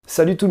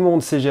Salut tout le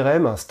monde, c'est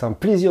Jérém, c'est un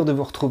plaisir de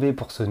vous retrouver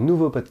pour ce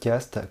nouveau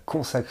podcast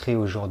consacré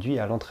aujourd'hui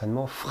à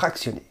l'entraînement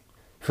fractionné.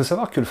 Il faut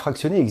savoir que le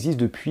fractionné existe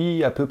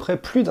depuis à peu près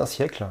plus d'un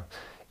siècle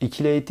et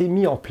qu'il a été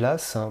mis en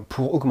place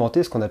pour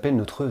augmenter ce qu'on appelle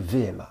notre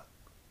VMA.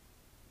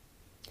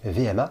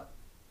 VMA?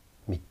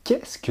 Mais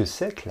qu'est-ce que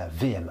c'est que la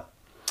VMA?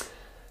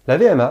 La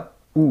VMA,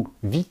 ou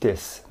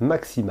vitesse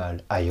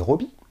maximale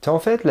aérobie, c'est en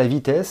fait la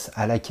vitesse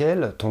à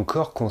laquelle ton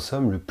corps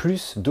consomme le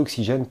plus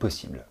d'oxygène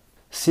possible.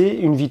 C'est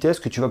une vitesse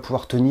que tu vas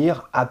pouvoir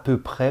tenir à peu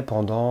près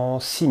pendant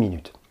 6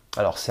 minutes.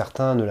 Alors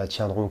certains ne la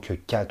tiendront que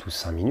 4 ou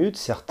 5 minutes,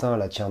 certains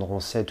la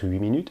tiendront 7 ou 8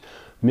 minutes,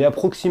 mais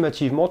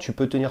approximativement tu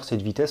peux tenir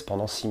cette vitesse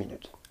pendant 6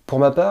 minutes. Pour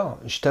ma part,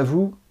 je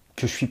t'avoue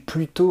que je suis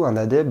plutôt un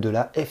adepte de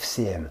la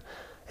FCM.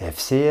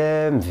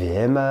 FCM,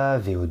 VMA,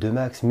 VO2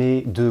 max,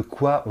 mais de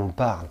quoi on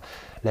parle?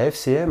 La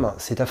FCM,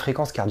 c'est ta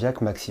fréquence cardiaque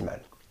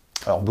maximale.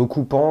 Alors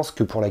beaucoup pensent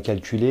que pour la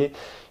calculer,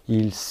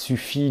 il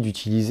suffit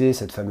d'utiliser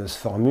cette fameuse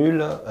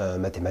formule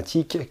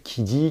mathématique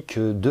qui dit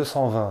que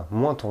 220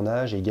 moins ton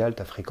âge égale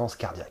ta fréquence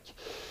cardiaque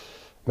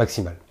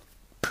maximale.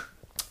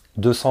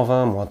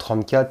 220 moins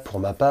 34 pour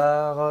ma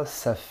part,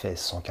 ça fait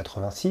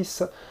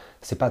 186.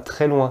 C'est pas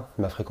très loin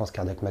de ma fréquence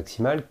cardiaque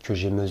maximale que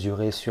j'ai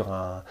mesurée sur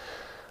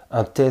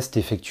un test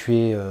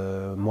effectué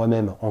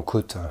moi-même en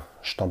côte.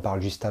 Je t'en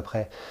parle juste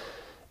après.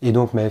 Et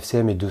donc ma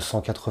FCM est de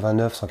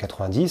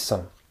 189-190.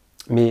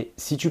 Mais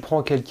si tu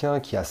prends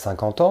quelqu'un qui a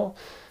 50 ans,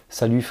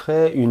 ça lui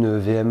ferait une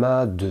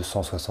VMA de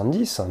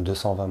 170,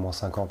 220 moins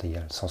 50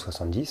 égale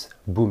 170,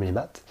 boum les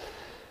maths.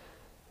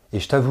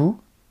 Et je t'avoue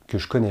que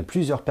je connais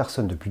plusieurs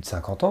personnes de plus de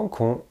 50 ans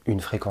qui ont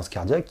une fréquence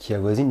cardiaque qui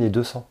avoisine les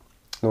 200.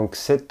 Donc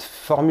cette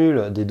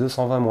formule des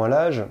 220 moins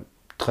l'âge,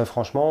 très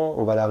franchement,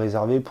 on va la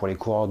réserver pour les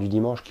coureurs du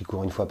dimanche qui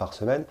courent une fois par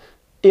semaine.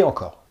 Et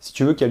encore, si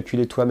tu veux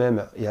calculer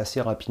toi-même et assez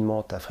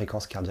rapidement ta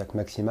fréquence cardiaque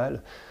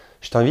maximale,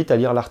 je t'invite à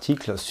lire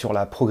l'article sur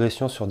la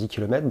progression sur 10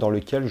 km dans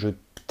lequel je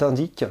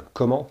t'indique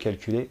comment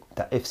calculer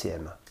ta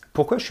FCM.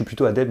 Pourquoi je suis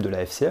plutôt adepte de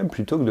la FCM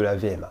plutôt que de la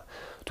VMA?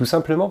 Tout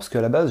simplement parce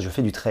qu'à la base, je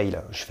fais du trail.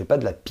 Je ne fais pas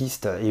de la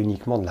piste et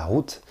uniquement de la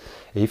route.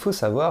 Et il faut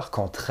savoir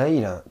qu'en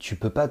trail, tu ne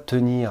peux pas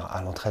tenir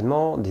à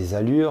l'entraînement des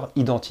allures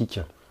identiques.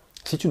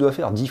 Si tu dois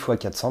faire 10 fois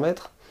 400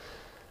 mètres,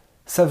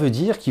 ça veut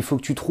dire qu'il faut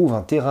que tu trouves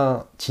un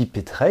terrain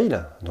type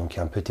trail, donc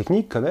un peu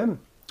technique quand même,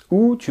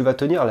 où tu vas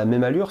tenir la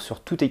même allure sur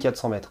tous tes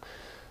 400 mètres.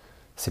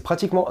 C'est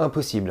pratiquement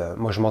impossible.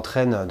 Moi, je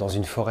m'entraîne dans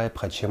une forêt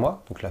près de chez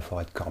moi, donc la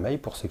forêt de Cormeilles,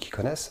 pour ceux qui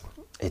connaissent.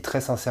 Et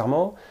très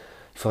sincèrement,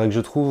 il faudrait que je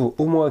trouve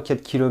au moins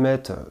 4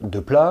 km de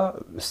plat.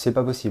 C'est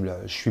pas possible.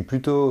 Je suis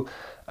plutôt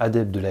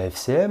adepte de la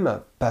FCM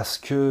parce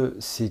que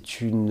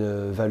c'est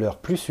une valeur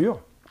plus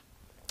sûre.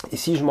 Et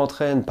si je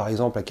m'entraîne, par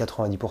exemple, à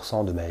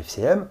 90% de ma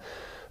FCM,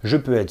 je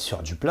peux être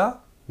sur du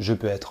plat, je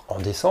peux être en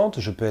descente,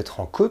 je peux être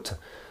en côte.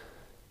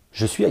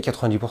 Je suis à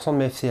 90% de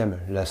ma FCM.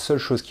 La seule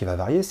chose qui va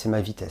varier, c'est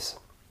ma vitesse.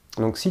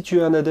 Donc si tu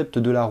es un adepte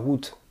de la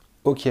route,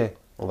 ok,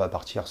 on va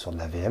partir sur de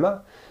la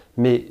VMA,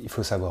 mais il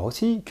faut savoir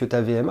aussi que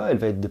ta VMA, elle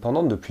va être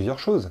dépendante de plusieurs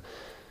choses.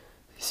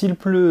 S'il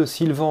pleut,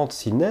 s'il vente,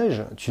 s'il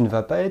neige, tu ne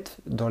vas pas être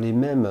dans les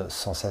mêmes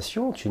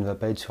sensations, tu ne vas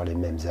pas être sur les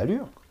mêmes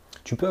allures.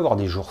 Tu peux avoir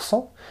des jours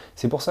sans.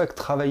 C'est pour ça que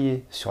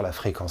travailler sur la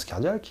fréquence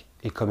cardiaque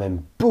est quand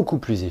même beaucoup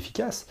plus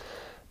efficace,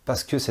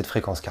 parce que cette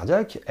fréquence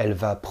cardiaque, elle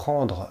va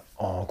prendre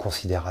en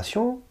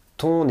considération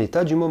ton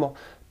état du moment,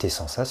 tes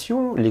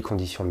sensations, les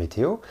conditions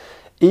météo,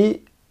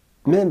 et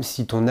même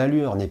si ton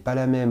allure n'est pas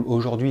la même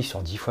aujourd'hui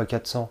sur 10 x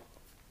 400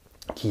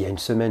 qu'il y a une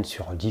semaine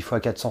sur 10 x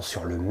 400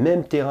 sur le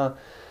même terrain,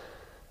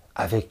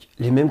 avec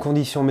les mêmes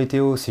conditions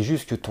météo, c'est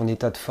juste que ton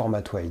état de forme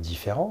à toi est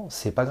différent,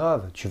 c'est pas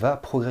grave, tu vas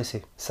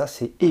progresser. Ça,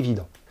 c'est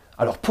évident.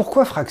 Alors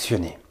pourquoi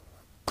fractionner?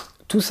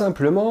 Tout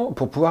simplement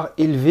pour pouvoir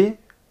élever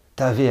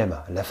ta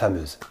VMA, la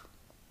fameuse.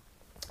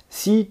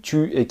 Si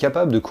tu es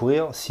capable de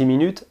courir 6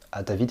 minutes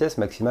à ta vitesse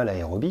maximale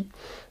aérobie,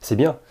 c'est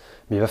bien,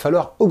 mais il va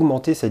falloir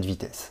augmenter cette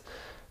vitesse.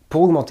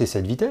 Pour augmenter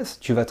cette vitesse,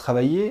 tu vas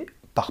travailler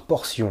par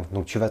portion.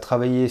 Donc tu vas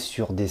travailler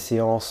sur des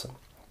séances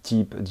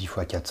type 10 x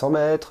 400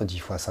 mètres, 10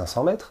 x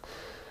 500 mètres,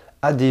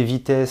 à des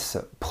vitesses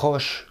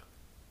proches,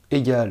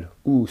 égales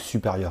ou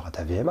supérieures à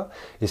ta VMA.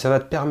 Et ça va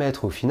te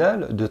permettre au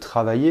final de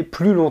travailler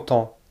plus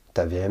longtemps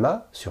ta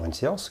VMA sur une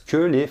séance que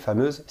les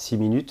fameuses 6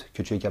 minutes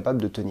que tu es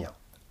capable de tenir.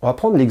 On va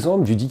prendre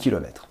l'exemple du 10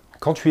 km.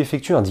 Quand tu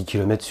effectues un 10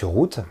 km sur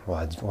route,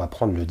 on va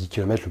prendre le 10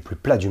 km le plus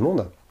plat du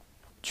monde,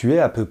 tu es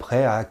à peu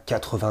près à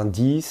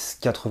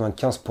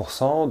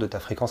 90-95% de ta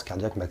fréquence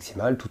cardiaque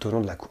maximale tout au long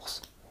de la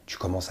course. Tu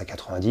commences à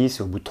 90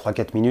 et au bout de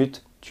 3-4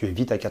 minutes, tu es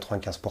vite à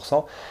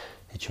 95%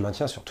 et tu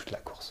maintiens sur toute la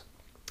course.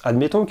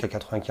 Admettons qu'à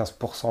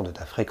 95% de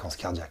ta fréquence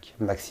cardiaque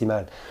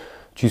maximale,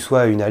 tu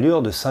sois à une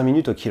allure de 5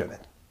 minutes au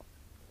kilomètre.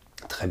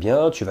 Très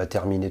bien, tu vas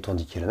terminer ton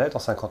 10 km en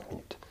 50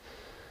 minutes.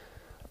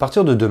 À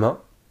partir de demain,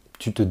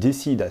 tu te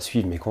décides à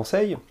suivre mes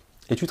conseils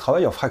et tu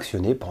travailles en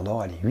fractionné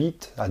pendant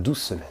 8 à 12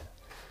 semaines.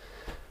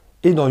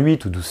 Et dans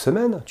 8 ou 12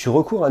 semaines, tu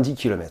recours un 10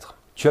 km.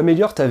 Tu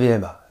améliores ta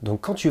VMA.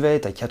 Donc quand tu vas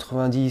être à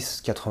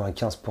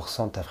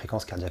 90-95% de ta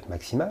fréquence cardiaque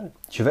maximale,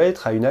 tu vas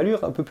être à une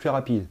allure un peu plus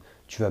rapide.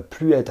 Tu vas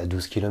plus être à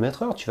 12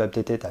 km/h, tu vas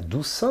peut-être être à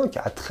 12,5,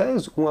 à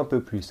 13 ou un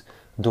peu plus.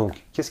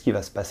 Donc, qu'est-ce qui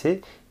va se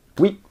passer?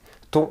 Oui,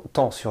 ton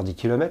temps sur 10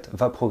 km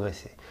va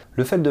progresser.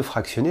 Le fait de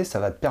fractionner, ça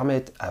va te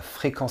permettre à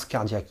fréquence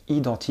cardiaque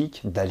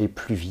identique d'aller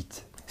plus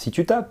vite. Si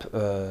tu tapes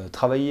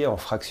travailler en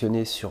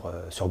fractionné sur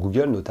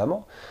Google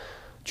notamment,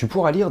 tu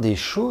pourras lire des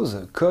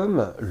choses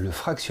comme le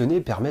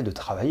fractionné permet de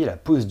travailler la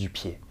pose du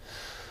pied.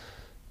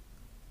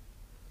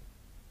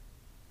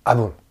 Ah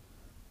bon?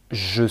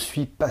 Je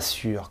suis pas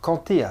sûr.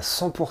 Quand tu es à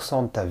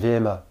 100% de ta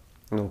VMA,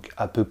 donc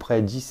à peu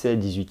près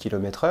 17-18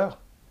 km/h,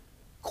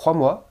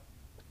 crois-moi,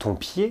 ton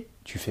pied,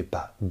 tu fais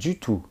pas du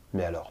tout,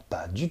 mais alors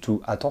pas du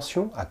tout,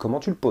 attention à comment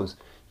tu le poses.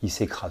 Il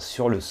s'écrase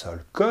sur le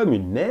sol comme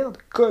une merde,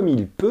 comme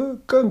il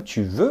peut, comme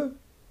tu veux,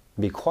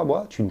 mais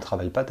crois-moi, tu ne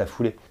travailles pas ta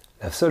foulée.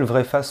 La seule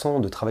vraie façon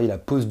de travailler la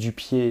pose du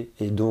pied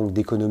et donc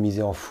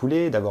d'économiser en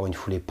foulée, d'avoir une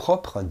foulée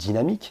propre,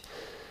 dynamique,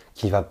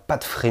 qui ne va pas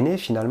te freiner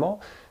finalement,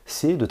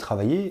 c'est de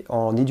travailler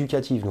en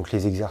éducatif. Donc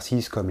les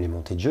exercices comme les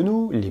montées de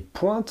genoux, les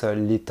pointes,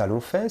 les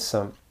talons-fesses,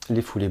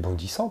 les foulées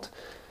bondissantes.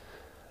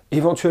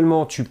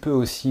 Éventuellement, tu peux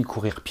aussi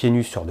courir pieds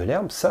nus sur de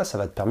l'herbe, ça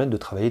va te permettre de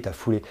travailler ta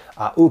foulée.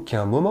 À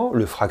aucun moment,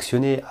 le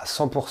fractionner à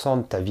 100%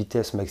 de ta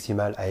vitesse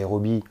maximale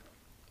aérobie,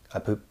 à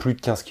peu plus de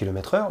 15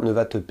 km/h, ne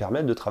va te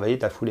permettre de travailler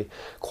ta foulée.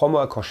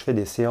 Crois-moi, quand je fais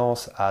des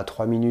séances à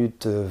 3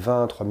 minutes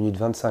 20, 3 minutes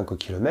 25 au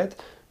kilomètre,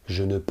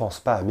 je ne pense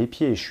pas à mes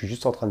pieds, je suis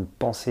juste en train de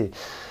penser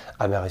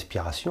à ma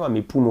respiration, à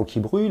mes poumons qui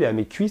brûlent et à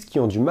mes cuisses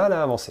qui ont du mal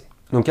à avancer.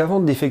 Donc avant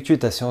d'effectuer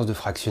ta séance de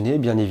fractionné,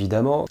 bien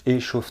évidemment,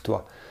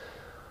 échauffe-toi.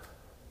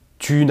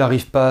 Tu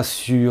n'arrives pas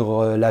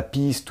sur la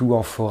piste ou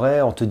en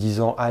forêt en te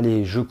disant «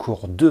 Allez, je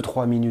cours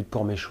 2-3 minutes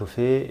pour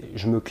m'échauffer,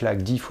 je me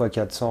claque 10 x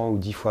 400 ou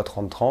 10 x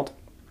 30-30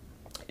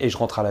 et je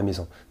rentre à la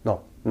maison. »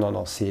 Non, non,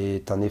 non,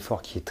 c'est un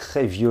effort qui est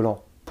très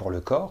violent pour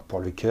le corps, pour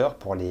le cœur,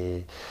 pour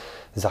les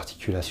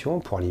articulations,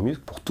 pour les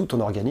muscles, pour tout ton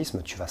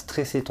organisme. Tu vas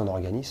stresser ton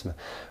organisme.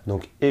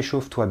 Donc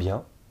échauffe-toi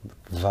bien,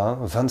 20,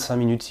 25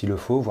 minutes s'il le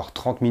faut, voire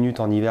 30 minutes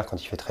en hiver quand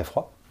il fait très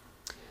froid.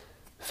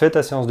 Fais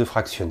ta séance de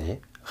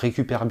fractionné.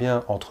 Récupère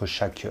bien entre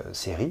chaque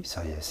série,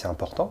 c'est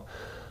important.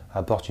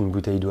 Apporte une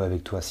bouteille d'eau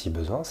avec toi si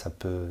besoin, ça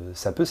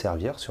peut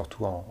servir,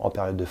 surtout en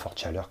période de forte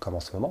chaleur comme en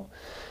ce moment.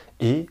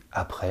 Et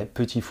après,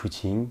 petit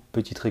footing,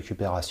 petite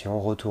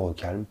récupération, retour au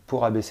calme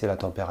pour abaisser la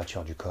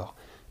température du corps.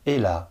 Et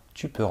là,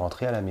 tu peux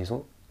rentrer à la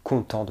maison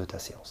content de ta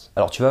séance.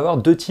 Alors tu vas avoir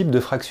deux types de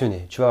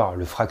fractionnés. Tu vas avoir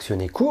le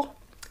fractionné court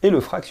et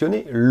le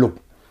fractionné long.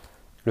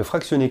 Le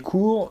fractionné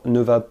court ne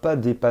va pas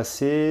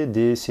dépasser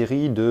des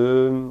séries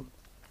de...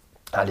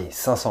 Allez,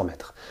 500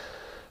 mètres.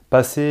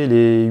 Passé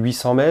les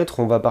 800 mètres,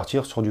 on va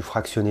partir sur du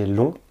fractionné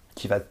long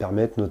qui va te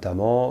permettre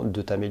notamment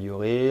de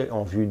t'améliorer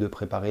en vue de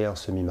préparer un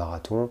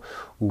semi-marathon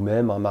ou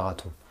même un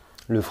marathon.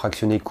 Le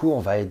fractionné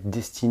court va être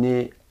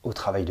destiné au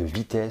travail de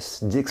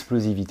vitesse,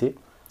 d'explosivité.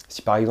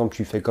 Si par exemple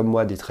tu fais comme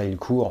moi des trails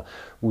courts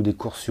ou des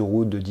courses sur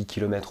route de 10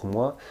 km ou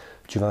moins,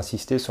 tu vas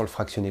insister sur le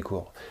fractionné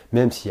court.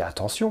 Même si,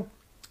 attention,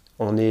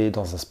 on est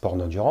dans un sport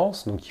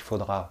d'endurance, donc il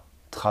faudra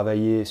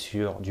travailler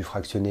sur du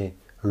fractionné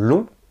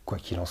long, quoi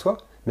qu'il en soit,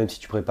 même si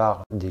tu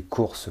prépares des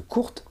courses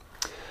courtes,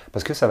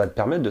 parce que ça va te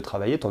permettre de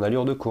travailler ton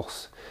allure de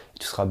course.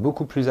 Tu seras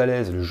beaucoup plus à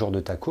l'aise le jour de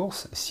ta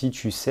course si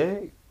tu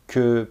sais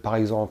que, par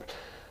exemple,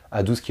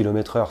 à 12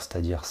 km/h,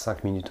 c'est-à-dire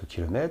 5 minutes au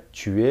kilomètre,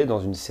 tu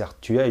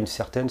as une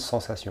certaine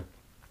sensation.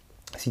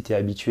 Si tu es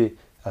habitué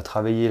à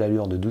travailler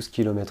l'allure de 12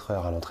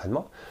 km/h à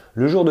l'entraînement,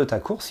 le jour de ta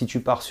course, si tu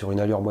pars sur une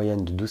allure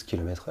moyenne de 12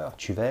 km/h,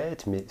 tu vas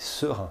être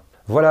serein.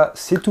 Voilà,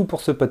 c'est tout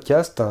pour ce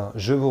podcast.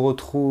 Je vous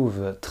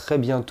retrouve très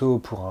bientôt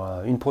pour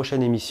une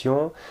prochaine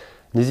émission.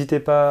 N'hésitez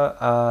pas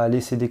à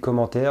laisser des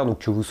commentaires, donc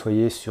que vous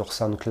soyez sur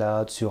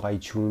SoundCloud, sur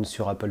iTunes,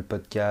 sur Apple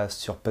Podcast,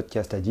 sur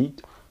Podcast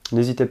Addict.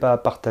 N'hésitez pas à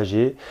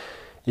partager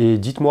et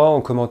dites-moi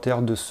en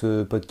commentaire de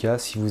ce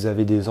podcast si vous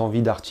avez des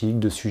envies d'articles,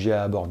 de sujets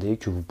à aborder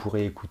que vous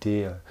pourrez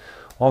écouter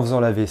en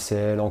faisant la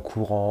vaisselle, en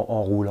courant,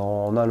 en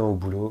roulant, en allant au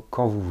boulot,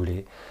 quand vous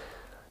voulez.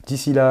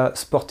 D'ici là,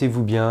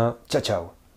 portez-vous bien. Ciao, ciao!